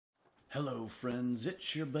Hello friends,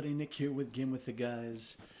 it's your buddy Nick here with Game with the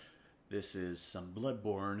Guys. This is some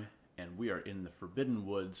Bloodborne, and we are in the Forbidden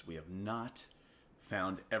Woods. We have not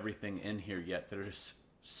found everything in here yet. There's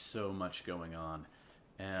so much going on.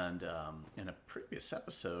 And in a previous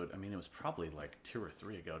episode, it was probably like 2 or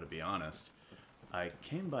 3 ago to be honest, I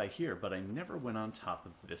came by here, but I never went on top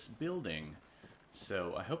of this building.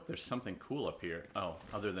 So I hope there's something cool up here. Oh,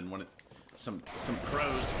 other than some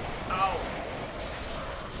crows. Ow!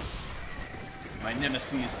 My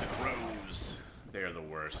nemesis, the crows. They're the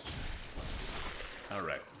worst.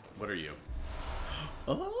 Alright, what are you?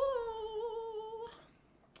 Oh!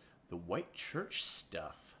 The White Church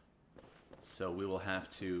stuff. So we will have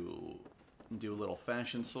to do a little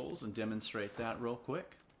Fashion Souls and demonstrate that real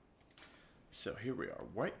quick. So here we are.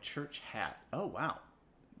 White Church hat. Oh, wow.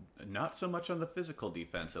 Not so much on the physical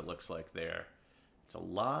defense, it looks like there. It's a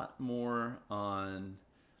lot more on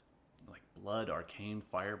like Blood, Arcane,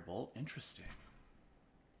 Firebolt. Interesting.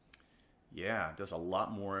 Yeah, it does a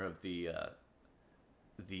lot more of the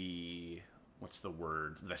what's the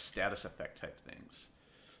word? The status effect type things.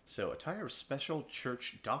 So, attire of special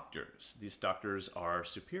church doctors. These doctors are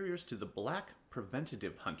superiors to the black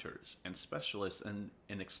preventative hunters and specialists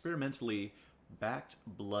in experimentally backed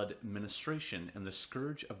blood ministration and the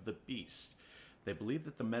scourge of the beast. They believe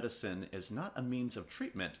that the medicine is not a means of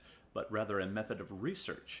treatment, but rather a method of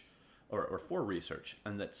research, or for research,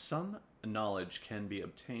 and that some knowledge can be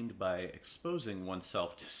obtained by exposing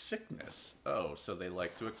oneself to sickness. Oh, so they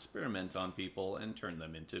like to experiment on people and turn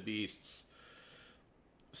them into beasts.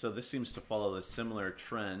 So this seems to follow a similar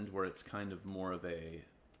trend where it's kind of more of a...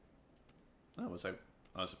 Oh,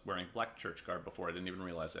 I was wearing black church garb before, I didn't even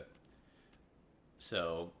realize it.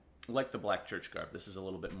 So, like the black church garb, this is a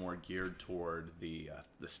little bit more geared toward the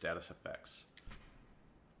status effects.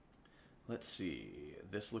 Let's see,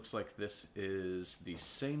 this looks like this is the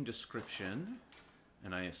same description,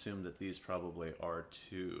 and I assume that these probably are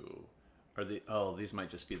too. Oh, these might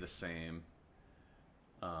just be the same.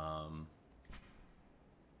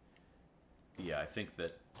 Yeah, I think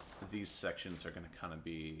that these sections are going to kind of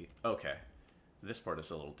be... Okay, this part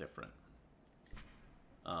is a little different.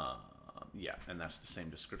 Yeah, and that's the same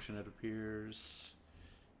description, it appears.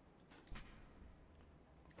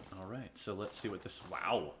 Alright, so let's see what this...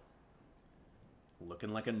 Wow!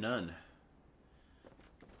 Looking like a nun.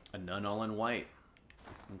 A nun all in white.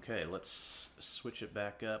 Okay, let's switch it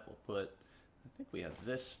back up. We'll put... I think we have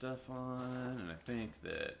this stuff on, and I think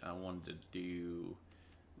that I wanted to do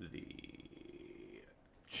the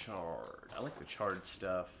charred. I like the charred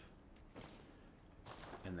stuff.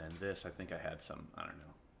 And then this, I think I had some, I don't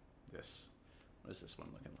know. This. What is this one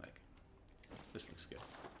looking like? This looks good.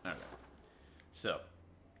 Alright. So,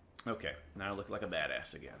 okay. Now I look like a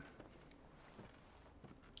badass again.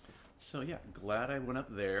 So yeah, glad I went up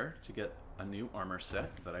there to get a new armor set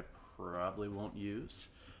that I probably won't use.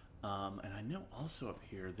 And I know also up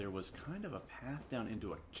here there was kind of a path down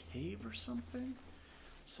into a cave or something.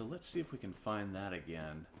 So let's see if we can find that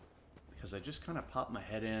again. Because I just kind of popped my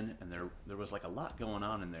head in and there was like a lot going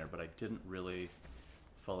on in there, but I didn't really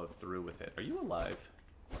follow through with it. Are you alive?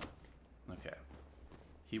 Okay.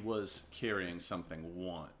 He was carrying something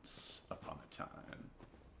once upon a time.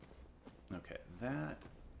 Okay, that...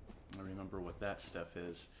 I remember what that stuff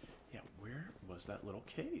is. Yeah, where was that little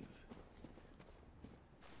cave?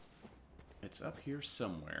 It's up here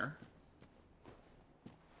somewhere.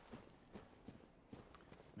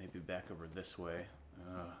 Maybe back over this way.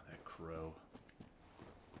 Oh, that crow.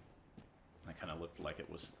 That kind of looked like it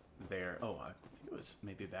was there. Oh, I think it was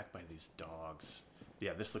maybe back by these dogs.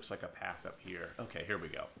 Yeah, this looks like a path up here. Okay, here we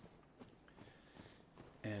go.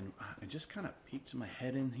 And I just kind of peeked my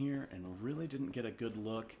head in here and really didn't get a good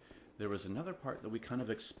look. There was another part that we kind of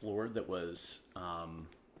explored that was not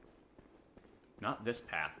this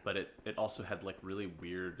path, but it also had like really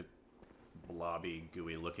weird blobby,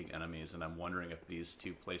 gooey looking enemies, and I'm wondering if these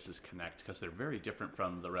two places connect because they're very different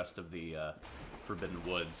from the rest of the Forbidden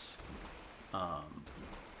Woods.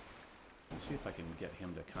 Let's see if I can get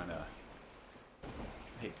him to kind of...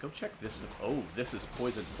 Hey, go check this. Oh, this is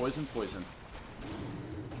poison, poison, poison.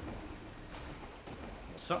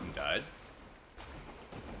 Something died.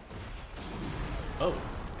 Oh,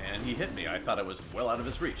 and he hit me. I thought I was well out of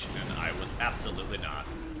his reach, and I was absolutely not.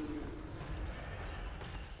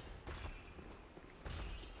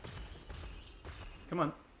 Come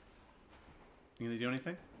on. You gonna do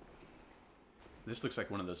anything? This looks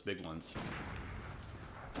like one of those big ones.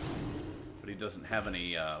 But he doesn't have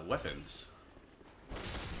any weapons.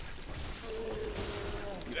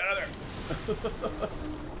 Get out of there!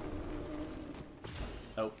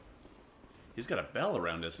 Oh. He's got a bell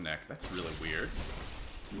around his neck. That's really weird.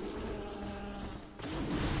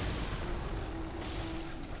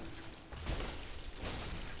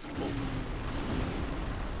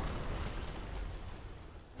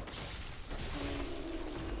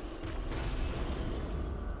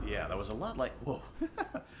 Yeah, that was a lot like... Whoa.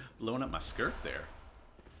 Blowing up my skirt there.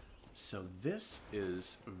 So this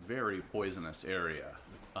is a very poisonous area.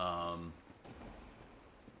 What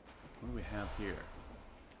do we have here?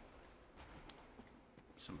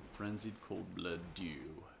 Some frenzied cold blood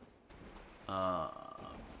dew. I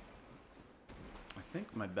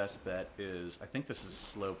think my best bet is... I think this is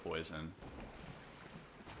slow poison.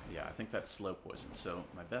 Yeah, I think that's slow poison. So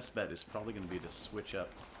my best bet is probably going to be to switch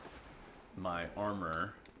up my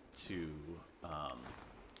armor to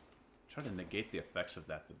try to negate the effects of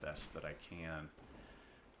that the best that I can.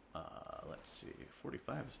 Let's see.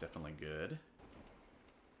 45 is definitely good.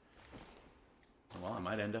 Well, I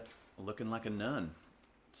might end up looking like a nun.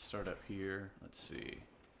 Let's start up here. Let's see.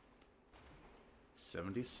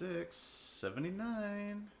 76,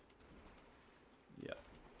 79. Yep.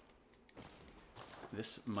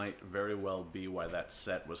 This might very well be why that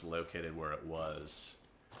set was located where it was.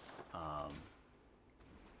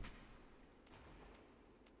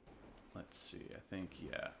 Let's see. I think,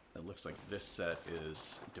 yeah, it looks like this set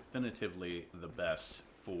is definitively the best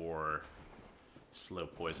for slow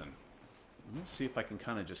poison. Let's see if I can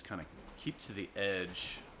kind of keep to the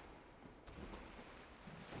edge.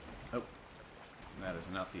 Oh, that is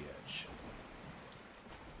not the edge.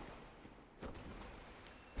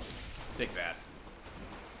 Take that.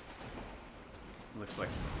 Looks like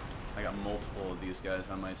I got multiple of these guys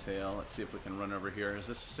on my tail. Let's see if we can run over here. Is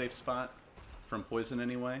this a safe spot from poison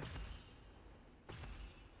anyway?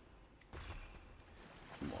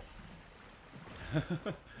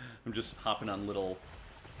 I'm just hopping on little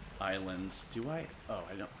islands. Do I? Oh,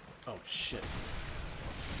 I don't. Oh, shit.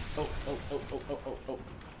 Oh.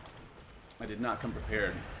 I did not come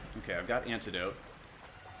prepared. Okay, I've got antidote.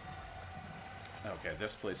 Okay,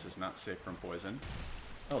 this place is not safe from poison.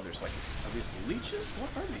 Oh, there's like... Are these leeches? What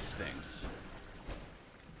are these things?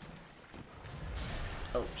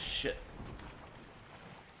 Oh, shit.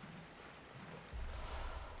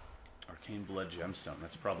 Arcane Blood Gemstone.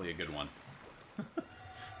 That's probably a good one.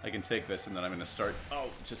 I can take this and then I'm going to start... Oh,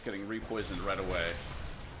 just getting re-poisoned right away.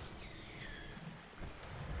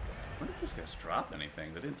 I wonder if these guys drop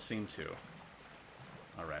anything. They didn't seem to.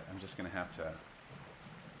 Alright, I'm just going to have to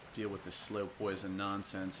deal with this slow poison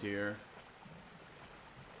nonsense here.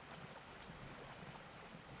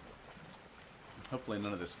 Hopefully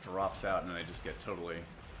none of this drops out and I just get totally...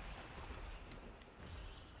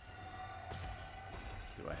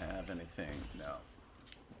 Do I have anything? No.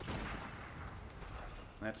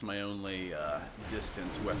 That's my only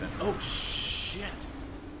distance weapon. Oh, shit!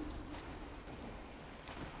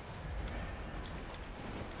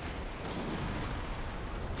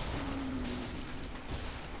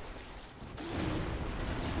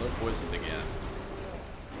 Slow poisoned again.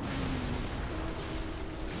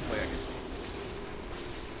 Hopefully I can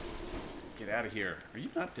get out of here. Are you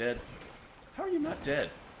not dead? How are you not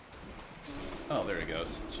dead? Oh, there he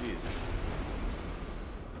goes. Jeez.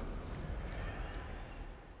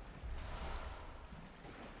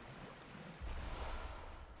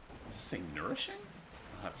 Does this say nourishing?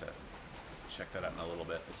 I'll have to check that out in a little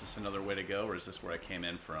bit. Is this another way to go, or is this where I came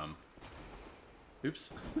in from?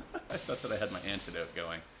 Oops. I thought that I had my antidote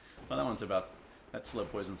going. Well, that one's about... That slow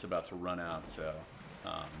poison's about to run out, so...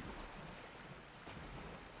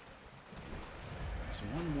 There's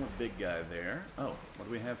one more big guy there. Oh, what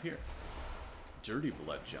do we have here? Dirty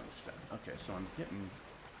Blood Gemstone. Okay, so I'm getting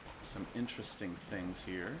some interesting things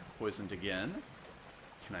here. Poisoned again.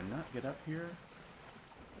 Can I not get up here?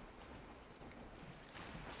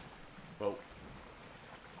 Whoa.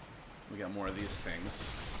 We got more of these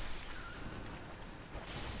things.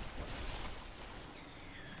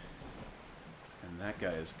 And that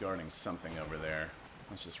guy is guarding something over there.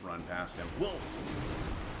 Let's just run past him. Whoa!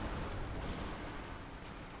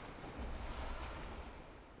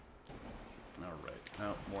 Alright.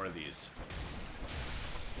 Oh, more of these.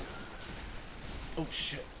 Oh,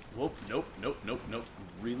 shit. Whoa. Nope.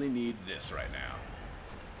 Really need this right now.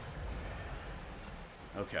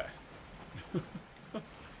 Okay.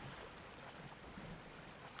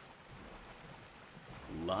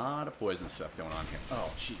 Lot of poison stuff going on here.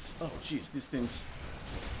 Oh, jeez. Oh, jeez. These things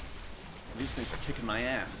are kicking my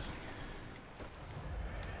ass.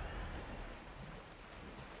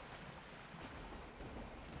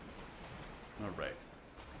 Alright.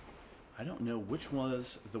 I don't know which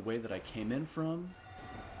was the way that I came in from.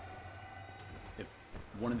 If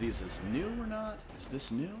one of these is new or not. Is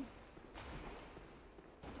this new?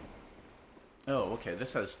 Oh, okay.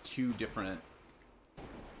 This has two different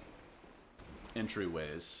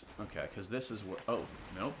entryways. Okay, because this is where... Oh,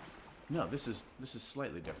 nope. No, this is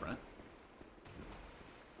slightly different.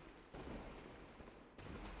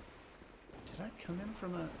 Did I come in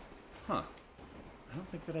from a... Huh. I don't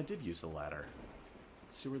think that I did use a ladder.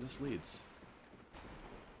 Let's see where this leads.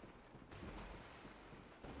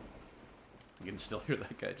 You can still hear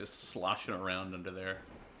that guy just sloshing around under there.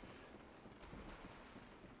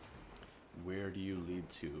 Where do you lead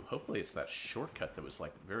to? Hopefully it's that shortcut that was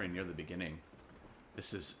like very near the beginning.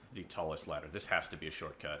 This is the tallest ladder. This has to be a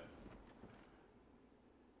shortcut.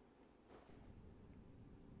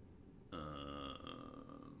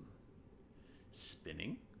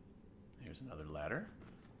 Spinning. Here's another ladder.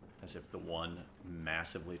 As if the one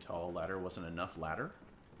massively tall ladder wasn't enough ladder.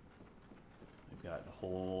 We've got a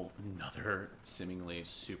whole another seemingly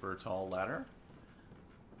super tall ladder.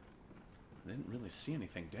 I didn't really see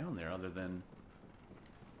anything down there other than...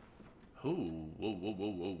 Oh, whoa, whoa,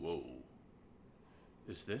 whoa, whoa, whoa.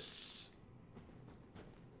 Is this...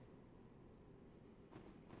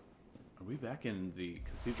 Are we back in the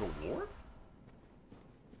Cathedral Ward?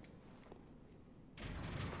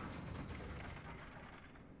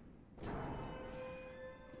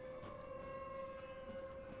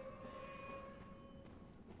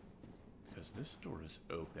 Because this door is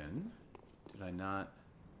open. Did I not...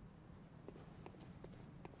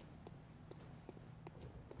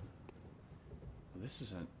 Well, this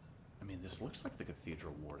isn't... I mean, this looks like the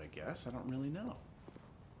Cathedral Ward, I guess. I don't really know.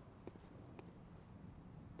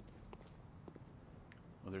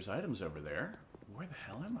 Well, there's items over there. Where the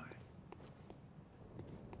hell am I?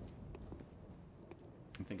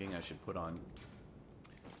 I'm thinking I should put on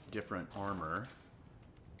different armor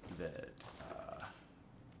that...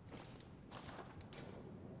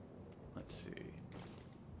 let's see.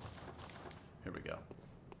 Here we go.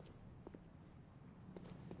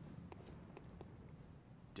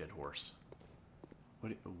 Dead horse.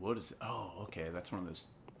 What is it? Oh, okay, that's one of those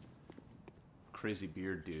crazy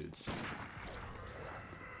beard dudes.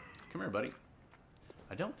 Come here, buddy.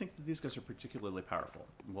 I don't think that these guys are particularly powerful.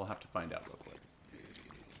 We'll have to find out real quick.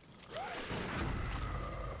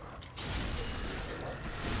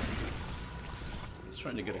 He's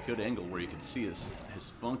trying to get a good angle where you can see his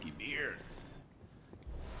funky beard.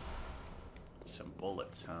 Some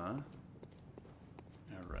bullets, huh?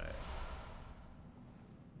 Alright.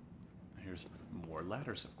 Here's more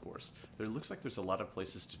ladders, of course. There looks like there's a lot of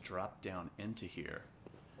places to drop down into here.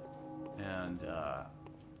 And,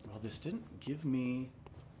 well, this didn't give me,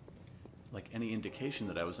 like, any indication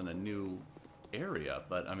that I was in a new area,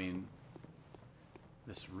 but, I mean,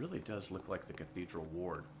 this really does look like the Cathedral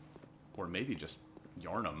Ward. Or maybe just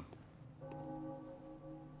Yarnum.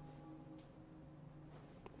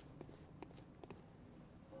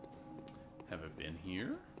 Have I been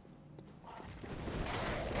here?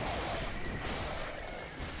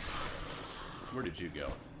 Where did you go?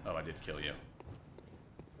 Oh, I did kill you.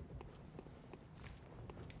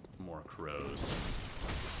 More crows.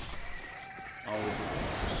 Always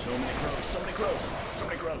with so many crows, so many crows, so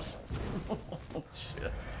many crows. Oh,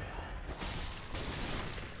 shit.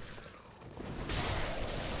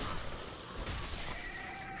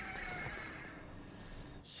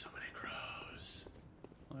 So many crows.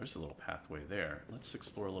 Well, there's a little pathway there. Let's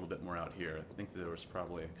explore a little bit more out here. I think there was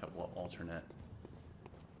probably a couple of alternate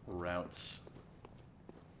routes.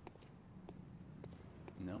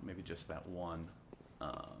 No, maybe just that one.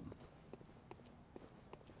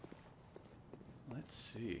 Let's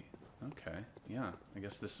see. Okay, yeah. I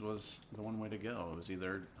guess this was the one way to go. It was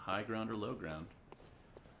either high ground or low ground.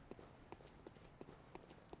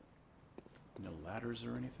 No ladders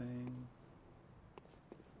or anything.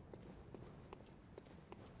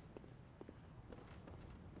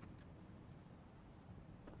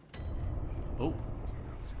 Oh.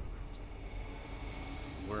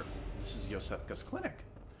 This is Iosefka's clinic,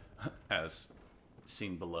 as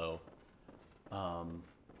seen below.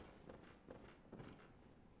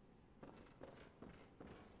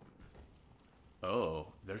 Oh,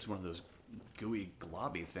 there's one of those gooey,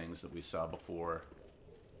 globby things that we saw before.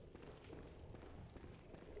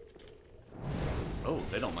 Oh,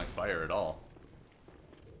 they don't like fire at all.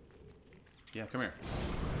 Yeah, come here.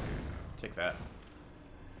 Take that.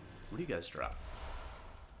 What do you guys drop?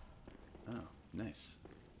 Oh, nice.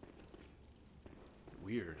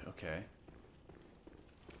 Weird, okay.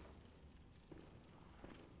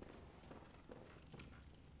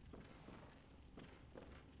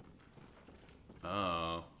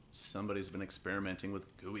 Oh, somebody's been experimenting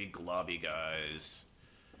with gooey, globby guys.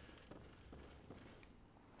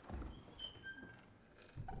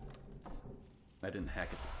 I didn't hack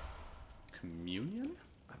it. Communion?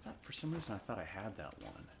 I thought, for some reason, I thought I had that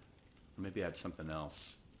one. Or maybe I had something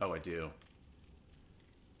else. Oh, I do.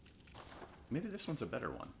 Maybe this one's a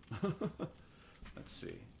better one. Let's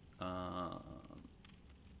see. No,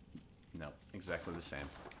 exactly the same.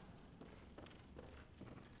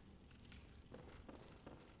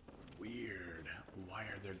 weird. Why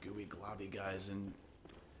are there gooey globby guys? And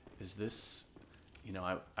is this... You know,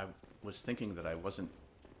 I was thinking that I wasn't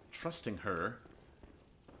trusting her,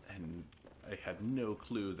 and I had no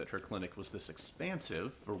clue that her clinic was this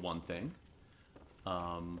expansive, for one thing.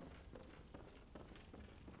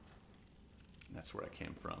 That's where I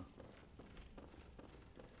came from.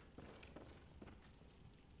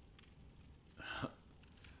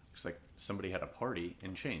 Looks like somebody had a party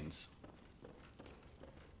in chains.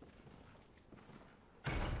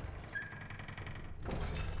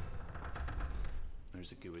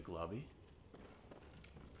 There's a gooey globby.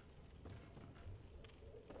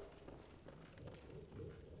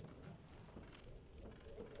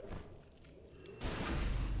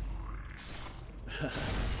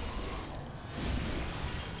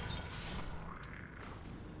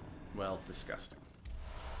 Well, disgusting.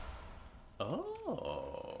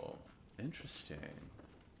 Oh, interesting.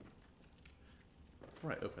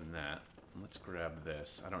 Before I open that, let's grab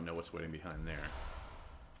this. I don't know what's waiting behind there.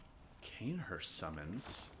 Cainhurst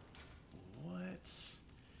Summons. What?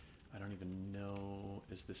 I don't even know.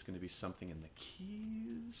 Is this going to be something in the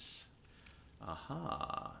keys?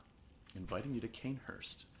 Aha. Inviting you to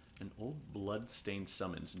Cainhurst. An old blood-stained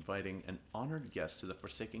summons inviting an honored guest to the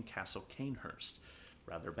forsaken castle Cainhurst.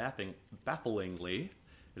 Rather bafflingly,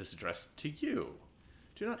 it is addressed to you.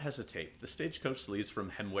 Do not hesitate. The stagecoach leaves from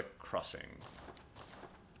Hemwick Crossing.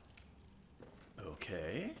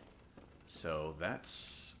 Okay. So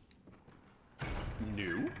that's...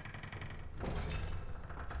 new?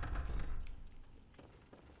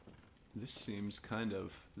 This seems kind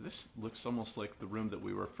of... This looks almost like the room that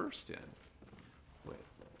we were first in. Wait.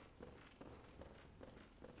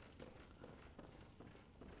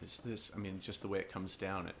 Is this... I mean, just the way it comes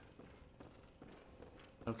down, it...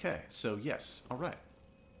 Okay, so yes, alright.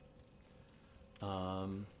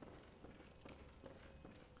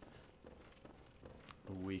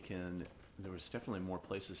 We can... There was definitely more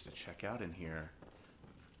places to check out in here.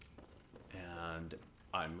 And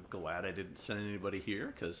I'm glad I didn't send anybody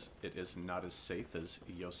here, because it is not as safe as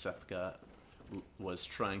Iosefka was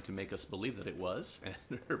trying to make us believe that it was.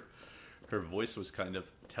 And her voice was kind of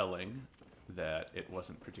telling that it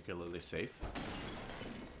wasn't particularly safe.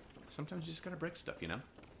 Sometimes you just gotta break stuff, you know?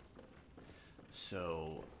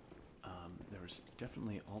 So, there was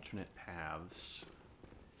definitely alternate paths.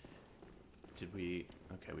 Did we...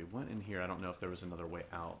 Okay, we went in here. I don't know if there was another way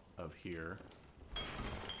out of here.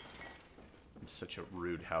 I'm such a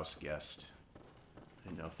rude house guest. I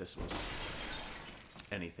didn't know if this was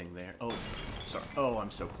anything there. Oh, sorry. Oh,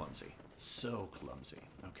 I'm so clumsy. So clumsy.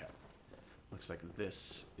 Okay. Looks like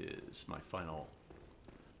this is my final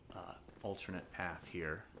alternate path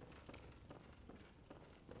here.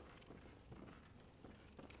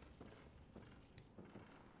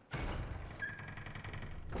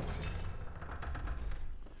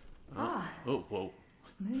 Oh, whoa.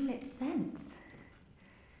 Moonlit scents.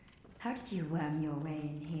 How did you worm your way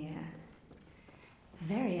in here?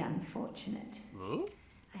 Very unfortunate. Oh?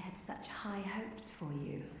 I had such high hopes for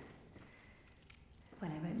you. Well,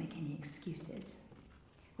 I won't make any excuses.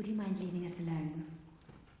 Would you mind leaving us alone?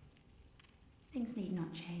 Things need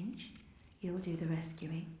not change. You'll do the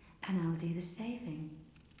rescuing, and I'll do the saving.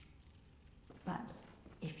 But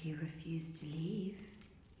if you refuse to leave...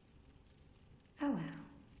 Oh well.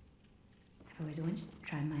 I've always wanted to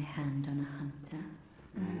try my hand on a hunter.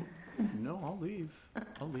 No, I'll leave.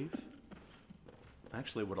 I'll leave.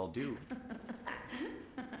 Actually, what I'll do...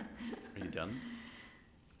 Are you done?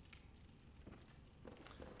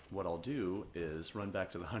 What I'll do is run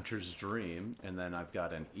back to the Hunter's Dream, and then I've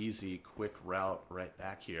got an easy, quick route right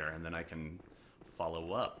back here, and then I can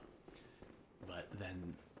follow up. But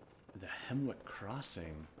then the Hemwick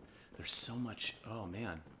Crossing, there's so much... Oh,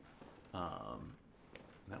 man.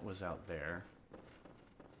 That was out there.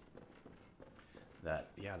 That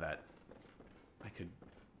I could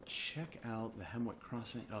check out the Hemwick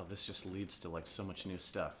Crossing. Oh, this just leads to like so much new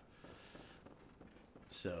stuff.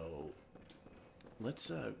 So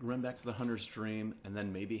let's run back to the Hunter's Dream and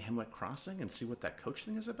then maybe Hemwick Crossing and see what that coach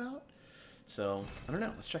thing is about. So I don't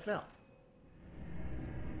know. Let's check it out.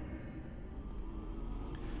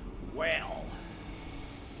 Well,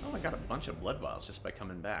 oh, I got a bunch of blood vials just by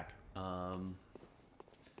coming back.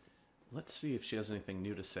 Let's see if she has anything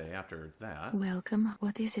new to say after that. Welcome.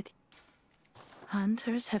 What is it?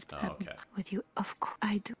 Hunters have to have okay. with you. Of course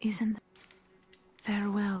I do, isn't it?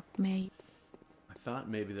 Farewell, May. I thought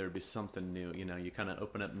maybe there'd be something new. You know, you kind of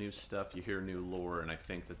open up new stuff, you hear new lore, and I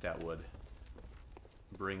think that would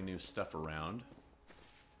bring new stuff around.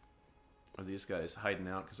 Are these guys hiding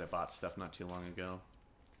out because I bought stuff not too long ago?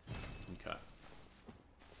 Okay.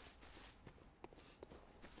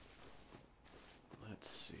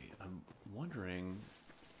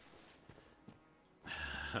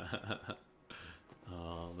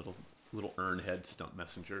 Urnhead Stump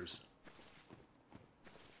Messengers.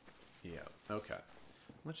 Yeah, okay.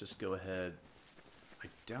 Let's just go ahead. I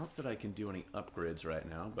doubt that I can do any upgrades right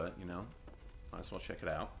now, but, you know, might as well check it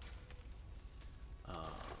out.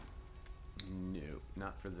 No,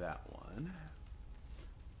 not for that one.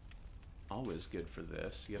 Always good for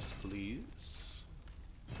this. Yes, please.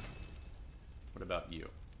 What about you?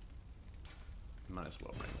 Might as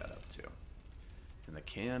well bring that up, too. And the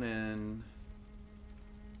cannon...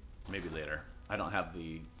 maybe later. I don't have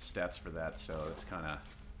the stats for that, so it's kind of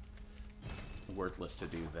worthless to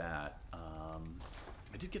do that.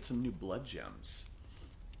 I did get some new blood gems.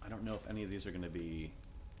 I don't know if any of these are going to be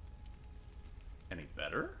any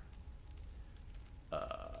better.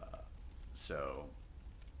 So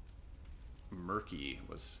Murky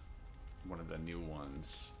was one of the new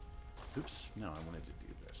ones. Oops, no, I wanted to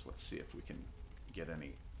do this. Let's see if we can get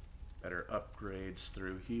any better upgrades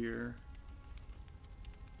through here.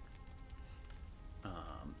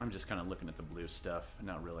 I'm just kind of looking at the blue stuff.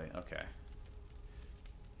 Not really. Okay.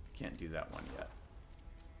 Can't do that one yet.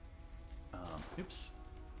 Oops.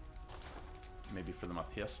 Maybe for my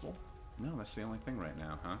pistol? No, that's the only thing right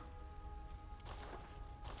now, huh?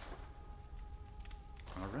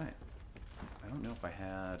 Alright. I don't know if I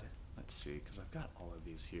had... let's see, because I've got all of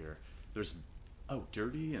these here. There's... oh,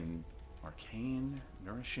 dirty and arcane,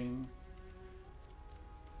 nourishing.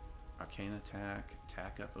 Arcane attack,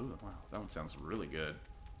 attack up. Oh, wow, that one sounds really good.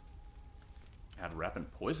 Add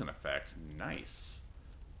rapid poison effect. Nice.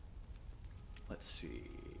 Let's see.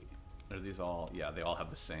 Are these all... yeah, they all have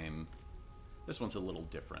the same... this one's a little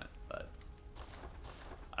different, but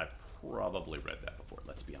I probably read that before,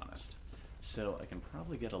 let's be honest. So I can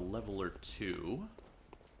probably get a level or 2.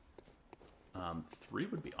 3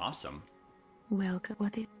 would be awesome. Welcome.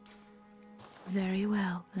 What is... very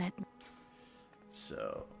well, let me...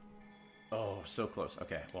 so... oh, so close.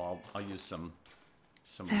 Okay, well, I'll use some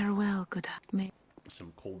farewell, good me.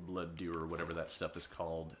 Some cold blood dew or whatever that stuff is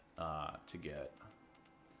called to get.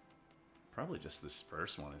 Probably just this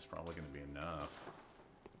first one is probably going to be enough.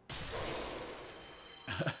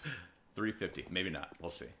 350, maybe not. We'll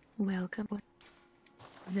see. Welcome.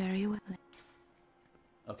 Very well.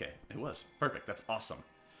 Okay, it was perfect. That's awesome.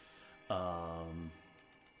 And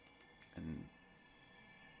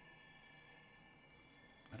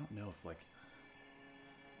I don't know if, like,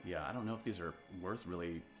 yeah, I don't know if these are worth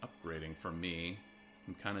really upgrading for me.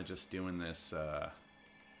 I'm kind of just doing this,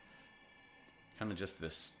 kind of just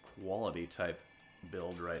this quality type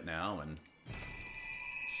build right now, and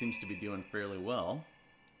seems to be doing fairly well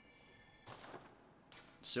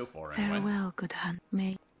so far. Anyway. Farewell, good hunt,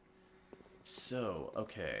 mate. So,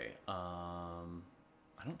 okay, I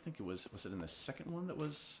don't think it was it in the second one that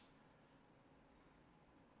was,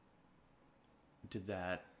 did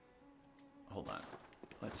that, hold on,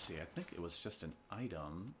 let's see, I think it was just an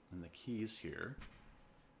item in the keys here.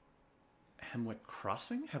 Hemwick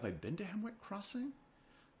Crossing? Have I been to Hemwick Crossing?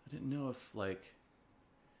 I didn't know if, like,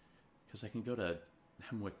 because I can go to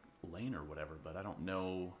Hemwick Lane or whatever, but I don't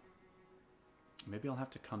know. Maybe I'll have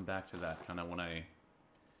to come back to that kind of when I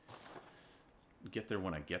get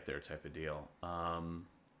there type of deal. Well,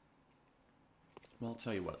 I'll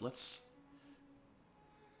tell you what, let's...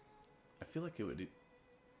 I feel like it would...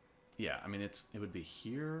 yeah, I mean, it would be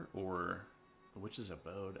here or the Witch's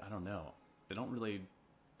Abode. I don't know. They don't really...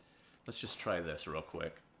 let's just try this real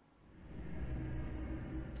quick.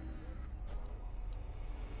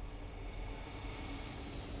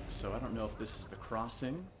 So I don't know if this is the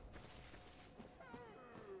crossing.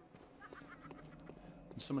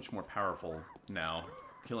 I'm so much more powerful now.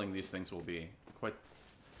 Killing these things will be quite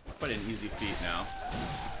an easy feat now.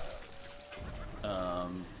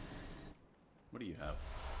 What do you have?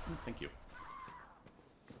 Oh, thank you.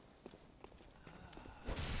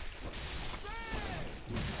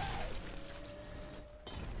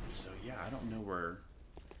 So yeah, I don't know where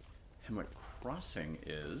Hemwick Crossing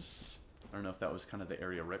is. I don't know if that was kind of the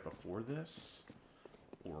area right before this,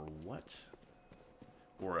 or what.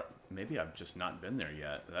 Or maybe I've just not been there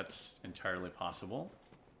yet. That's entirely possible.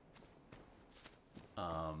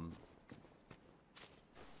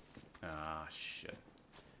 Shit.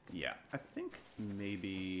 Yeah, I think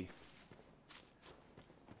maybe...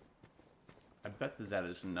 I bet that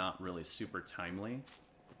is not really super timely,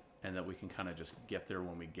 and that we can kind of just get there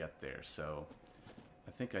when we get there. So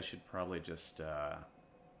I think I should probably just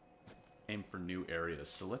aim for new areas.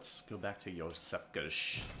 So let's go back to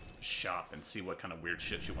Iosefka's shop and see what kind of weird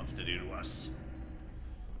shit she wants to do to us.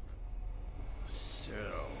 So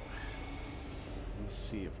let's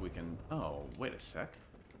see if we can... oh, wait a sec.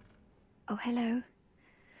 Oh, hello.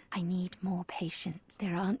 I need more patience.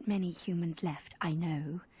 There aren't many humans left, I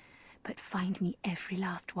know. But find me every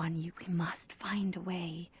last one. You must find a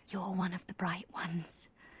way. You're one of the bright ones.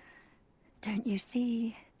 Don't you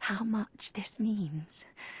see how much this means?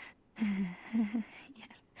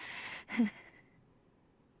 Yes.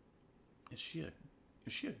 Is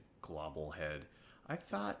she a globble head? I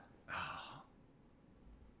thought.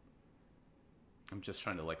 I'm just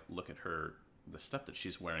trying to like look at her, the stuff that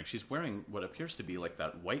she's wearing. She's wearing what appears to be like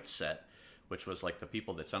that white set, which was like the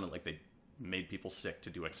people that sounded like they made people sick to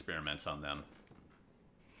do experiments on them.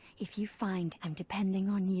 If you find, I'm depending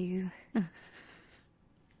on you.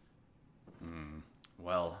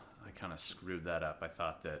 Well, I kind of screwed that up. I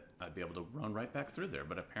thought that I'd be able to run right back through there,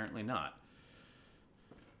 but apparently not.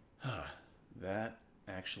 That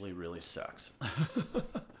actually really sucks.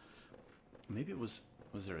 Maybe it was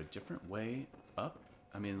there a different way up?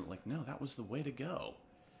 I mean, like, no, that was the way to go.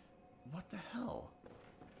 What the hell?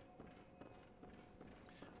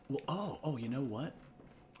 Well, oh, you know what?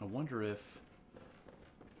 I wonder if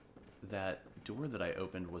that door that I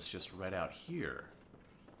opened was just right out here.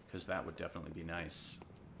 Because that would definitely be nice.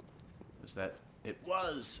 Was that... It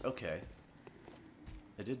was! Okay.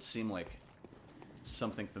 It did seem like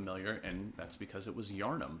something familiar, and that's because it was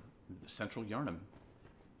Yarnum. Central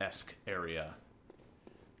Yarnum-esque area.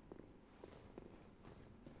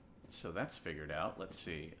 So that's figured out. Let's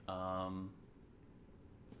see.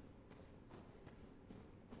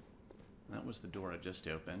 That was the door I just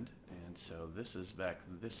opened, and so this is back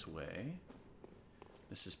this way.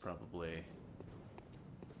 This is probably...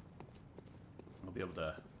 I'll be able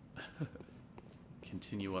to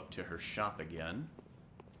continue up to her shop again.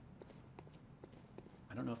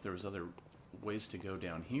 I don't know if there was other ways to go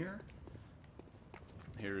down here.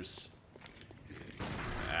 Here's...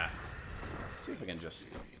 Let's see if I can just...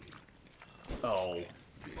 Oh,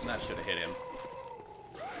 that should have hit him.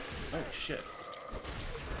 Oh, shit.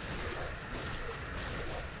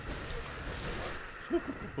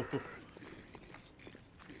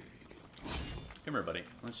 Come here, buddy.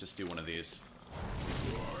 Let's just do one of these.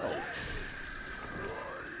 Oh.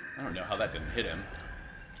 I don't know how that didn't hit him.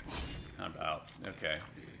 How about? Okay.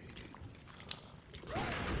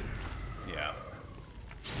 Yeah.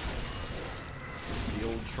 The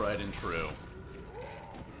old tried and true.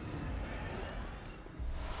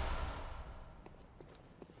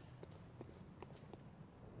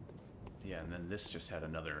 Yeah, and then this just had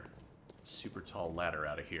another super tall ladder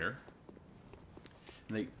out of here.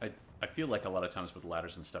 And I feel like a lot of times with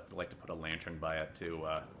ladders and stuff, they like to put a lantern by it to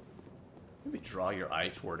maybe draw your eye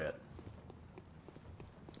toward it.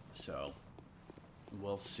 So,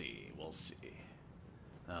 we'll see. We'll see.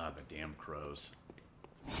 Ah, the damn crows.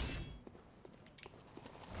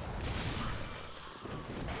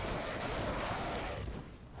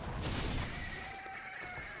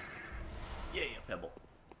 Yeah, Pebble.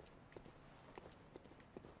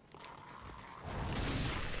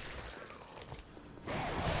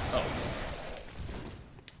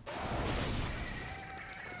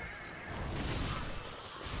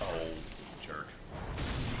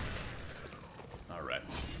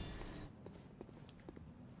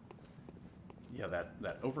 Yeah,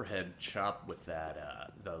 that overhead chop with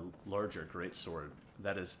that the larger greatsword,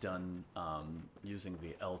 that is done using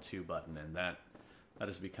the L2 button, and that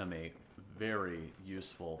has become a very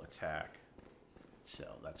useful attack. So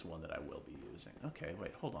that's one that I will be using. Okay,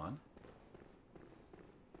 wait, hold on.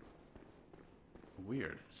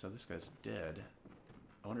 Weird. So this guy's dead.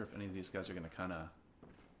 I wonder if any of these guys are going to kind of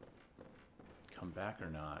come back or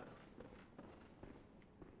not.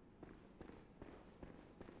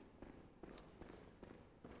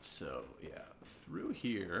 So, yeah, through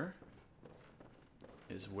here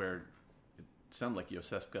is where it sounded like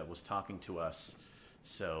Iosefka was talking to us.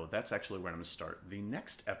 So that's actually where I'm going to start the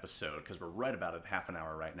next episode, because we're right about at half an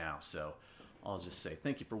hour right now. So I'll just say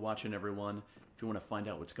thank you for watching, everyone. If you want to find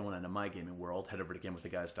out what's going on in my gaming world, head over to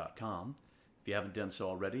GameWithTheGuys.com. If you haven't done so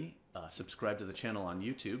already, subscribe to the channel on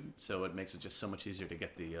YouTube, so it makes it just so much easier to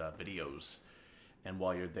get the videos. And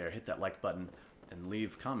while you're there, hit that like button and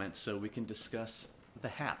leave comments so we can discuss the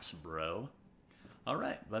haps, bro.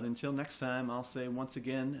 Alright, but until next time, I'll say once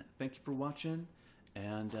again, thank you for watching,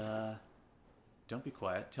 and don't be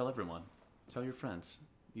quiet. Tell everyone. Tell your friends.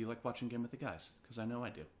 You like watching Game with the Guys, because I know I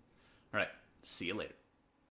do. Alright, see you later.